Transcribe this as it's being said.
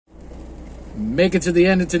Make it to the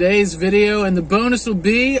end of today's video, and the bonus will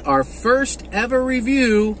be our first ever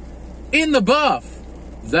review in the buff.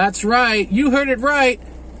 That's right, you heard it right,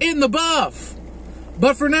 in the buff.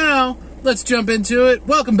 But for now, let's jump into it.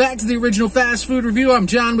 Welcome back to the Original Fast Food Review. I'm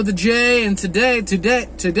John with a J, and today,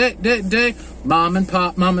 mom and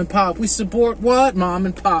pop. We support what? Mom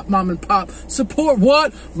and pop. Support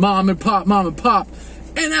what? Mom and pop.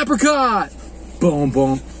 And apricot. Boom,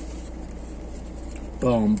 boom.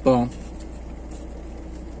 Boom, boom.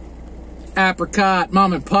 Apricot,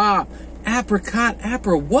 mom and pop. Apricot,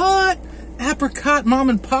 what? Apricot, mom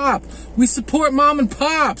and pop. We support mom and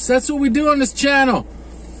pops. That's what we do on this channel.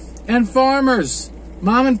 And farmers,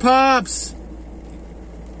 mom and pops.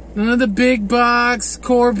 None of the big box,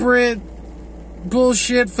 corporate,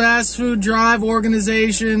 bullshit, fast food drive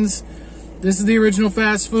organizations. This is the original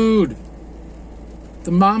fast food.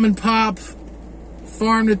 The mom and pop,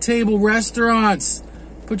 farm to table restaurants.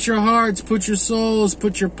 Put your hearts, put your souls,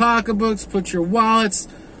 put your pocketbooks, put your wallets,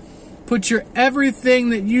 put your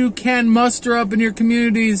everything that you can muster up in your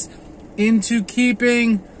communities into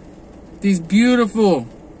keeping these beautiful,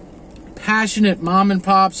 passionate mom and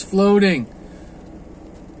pops floating.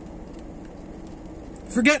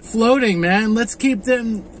 Forget floating, man. Let's keep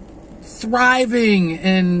them thriving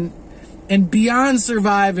and beyond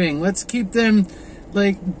surviving. Let's keep them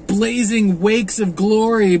like blazing wakes of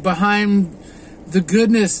glory behind the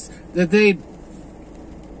goodness that they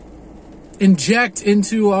inject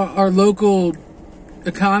into our local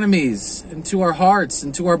economies, into our hearts,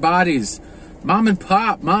 into our bodies. Mom and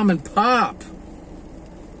pop.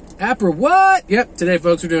 What? Yep, today,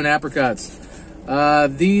 folks, we're doing apricots.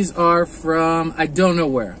 These are from, I don't know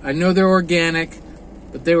where. I know they're organic,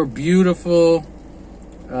 but they were beautiful.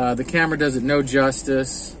 The camera does it no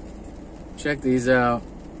justice. Check these out.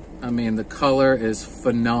 I mean, the color is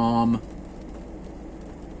phenomenal.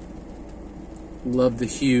 Love the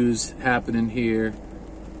hues happening here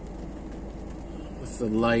with the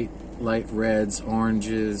light reds,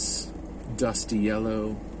 oranges, dusty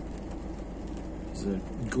yellow. There's a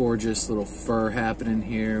gorgeous little fur happening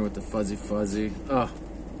here with the fuzzy. Oh,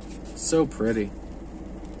 so pretty.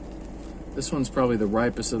 This one's probably the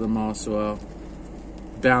ripest of them all, so I'll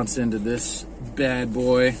bounce into this bad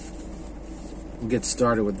boy. We'll get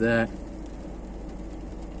started with that.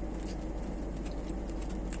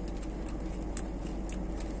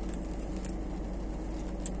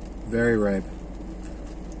 Very ripe.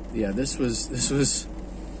 Yeah, this was,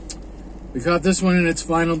 we caught this one in its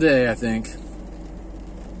final day, I think.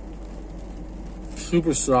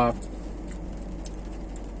 Super soft.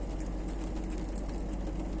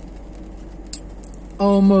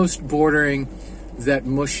 Almost bordering that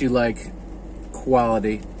mushy-like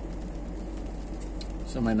quality.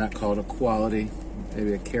 Some might not call it a quality,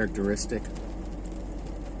 maybe a characteristic.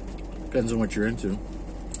 Depends on what you're into.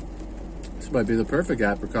 This might be the perfect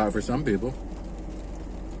apricot for some people.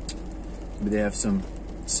 Maybe they have some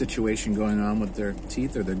situation going on with their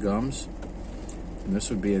teeth or their gums, and this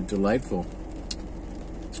would be a delightful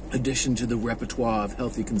addition to the repertoire of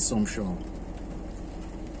healthy consumption.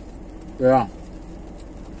 Yeah.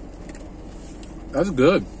 That's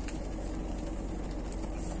good.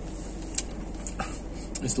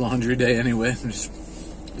 It's laundry day anyway.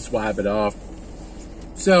 Just wipe it off.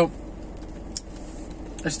 So,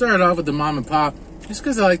 I started off with the mom and pop just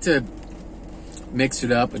because I like to mix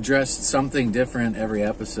it up, address something different every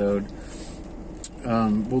episode.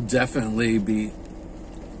 We'll definitely be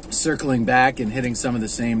circling back and hitting some of the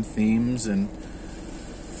same themes and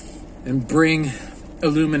bring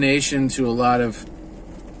illumination to a lot of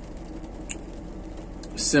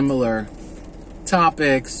similar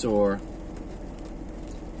topics or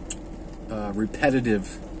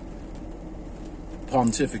repetitive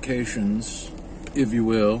pontifications, if you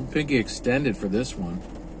will. Pinky extended for this one.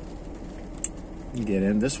 You get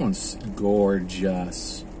in. This one's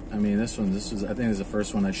gorgeous. I mean, this was, I think, this is the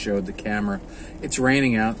first one I showed the camera. It's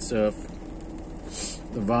raining out, so if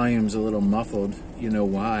the volume's a little muffled, you know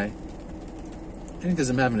why. I think because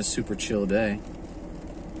I'm having a super chill day.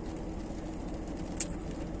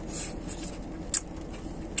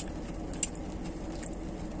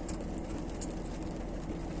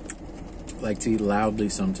 Like to eat loudly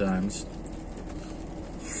sometimes.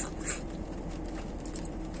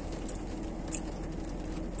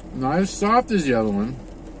 Not as soft as the other one,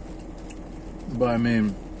 but I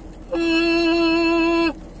mean,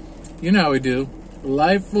 you know how we do.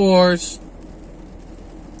 Life Force.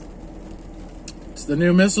 It's the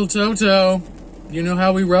new mistletoe. You know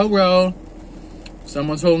how we roll.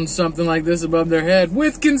 Someone's holding something like this above their head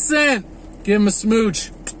with consent. Give them a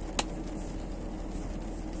smooch.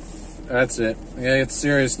 That's it. Yeah, it's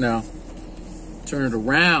serious now. Turn it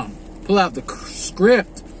around. Pull out the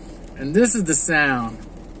script. And this is the sound.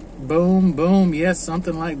 Boom, boom. Yes,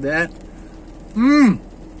 something like that.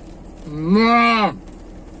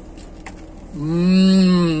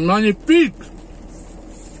 Magnifique.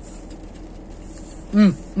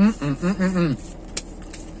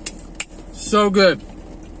 So good.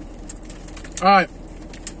 All right.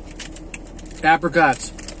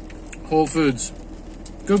 Apricots. Whole Foods.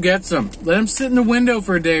 Go get some. Let them sit in the window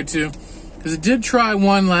for a day or two. Because I did try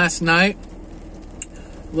one last night.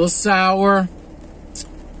 A little sour.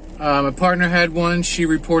 My partner had one. She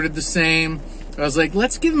reported the same. I was like,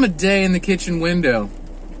 let's give them a day in the kitchen window.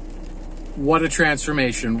 What a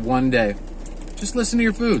transformation. One day. Just listen to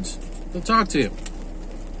your foods. They'll talk to you.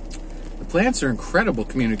 The plants are incredible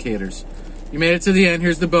communicators. You made it to the end.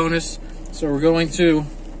 Here's the bonus. So we're going to,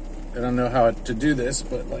 I don't know how to do this,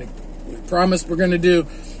 but like we promised we're going to do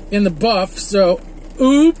in the buff. So,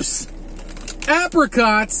 oops.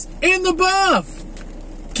 Apricots in the buff.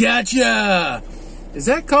 Gotcha. Is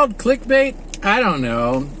that called clickbait? I don't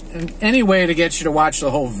know. And any way to get you to watch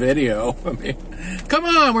the whole video. I mean, come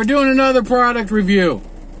on, we're doing another product review.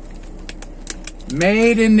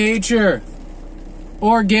 Made in Nature.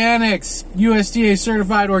 Organics. USDA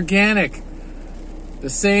certified organic. The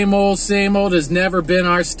same old has never been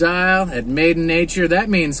our style at Made in Nature. That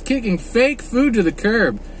means kicking fake food to the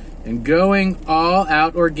curb and going all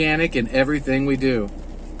out organic in everything we do.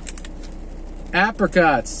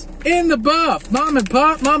 Apricots in the buff. Mom and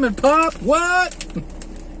pop, what?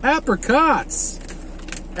 Apricots.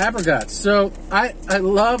 So I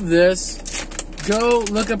love this. Go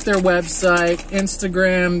look up their website,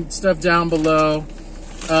 Instagram, stuff down below.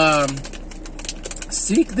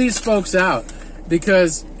 Seek these folks out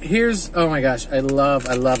because here's, oh my gosh, I love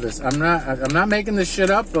this. I'm not making this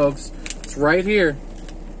shit up, folks. It's right here.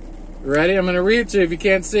 Ready? I'm going to read it to you if you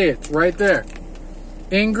can't see it. It's right there.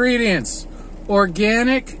 Ingredients: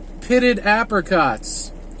 organic pitted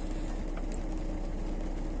apricots.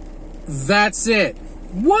 That's it.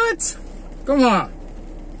 What? Come on.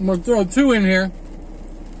 I'm going to throw 2 in here.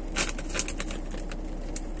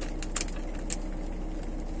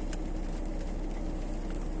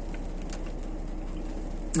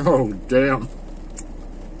 Oh, damn.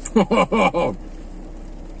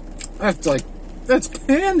 That's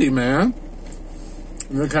candy, man.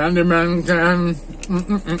 The candy man can.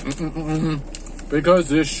 Because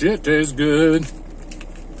this shit tastes good.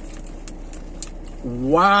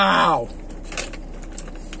 Wow.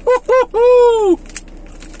 Woo-hoo-hoo!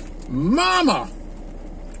 Mama.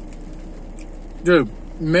 Dude,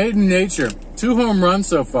 Made in Nature. 2 home runs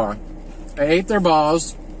so far. I ate their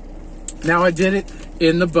balls. Now I did it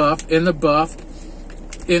in the buff, in the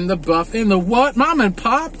what? Mom and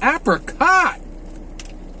pop apricot. I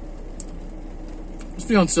was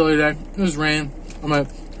feeling silly today. It was rain. I'm like,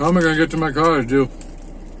 how am I going to get to my car to do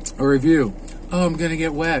a review? Oh, I'm going to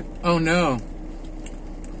get wet. Oh, no.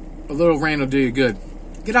 A little rain will do you good.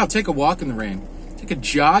 Get out, take a walk in the rain. Take a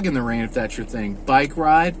jog in the rain if that's your thing. Bike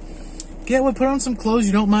ride. Put on some clothes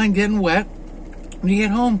you don't mind getting wet. When you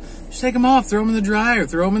get home, just take them off. Throw them in the dryer.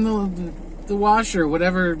 Throw them in the washer.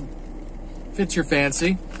 Whatever fits your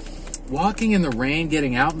fancy. Walking in the rain,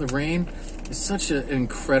 getting out in the rain is such an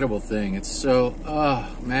incredible thing. It's so,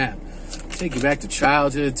 oh, man. Take you back to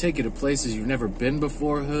childhood. Take you to places you've never been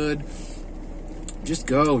before, hood. Just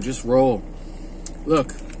go. Just roll.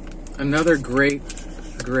 Look, another great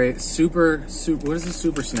super, what is this?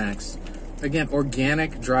 Super snacks. Again,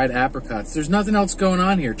 organic dried apricots. There's nothing else going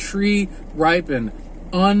on here. Tree ripened,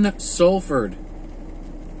 unsulfured.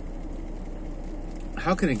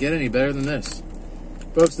 How can it get any better than this?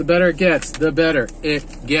 Folks, the better it gets, the better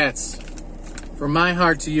it gets. From my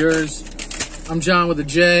heart to yours, I'm John with a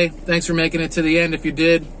J. Thanks for making it to the end if you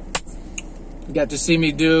did. You got to see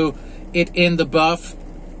me do it in the buff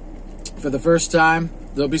for the first time.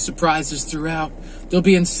 There'll be surprises throughout. There'll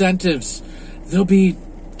be incentives. There'll be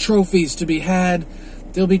trophies to be had.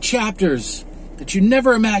 There'll be chapters that you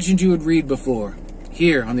never imagined you would read before.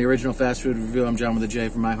 Here on the Original Fast Food Review, I'm John with a J.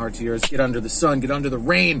 From my heart to yours. Get under the sun. Get under the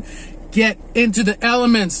rain. Get into the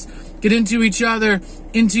elements. Get into each other.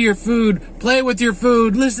 Into your food. Play with your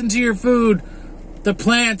food. Listen to your food. The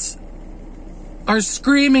plants are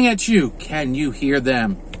screaming at you. Can you hear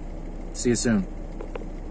them? See you soon.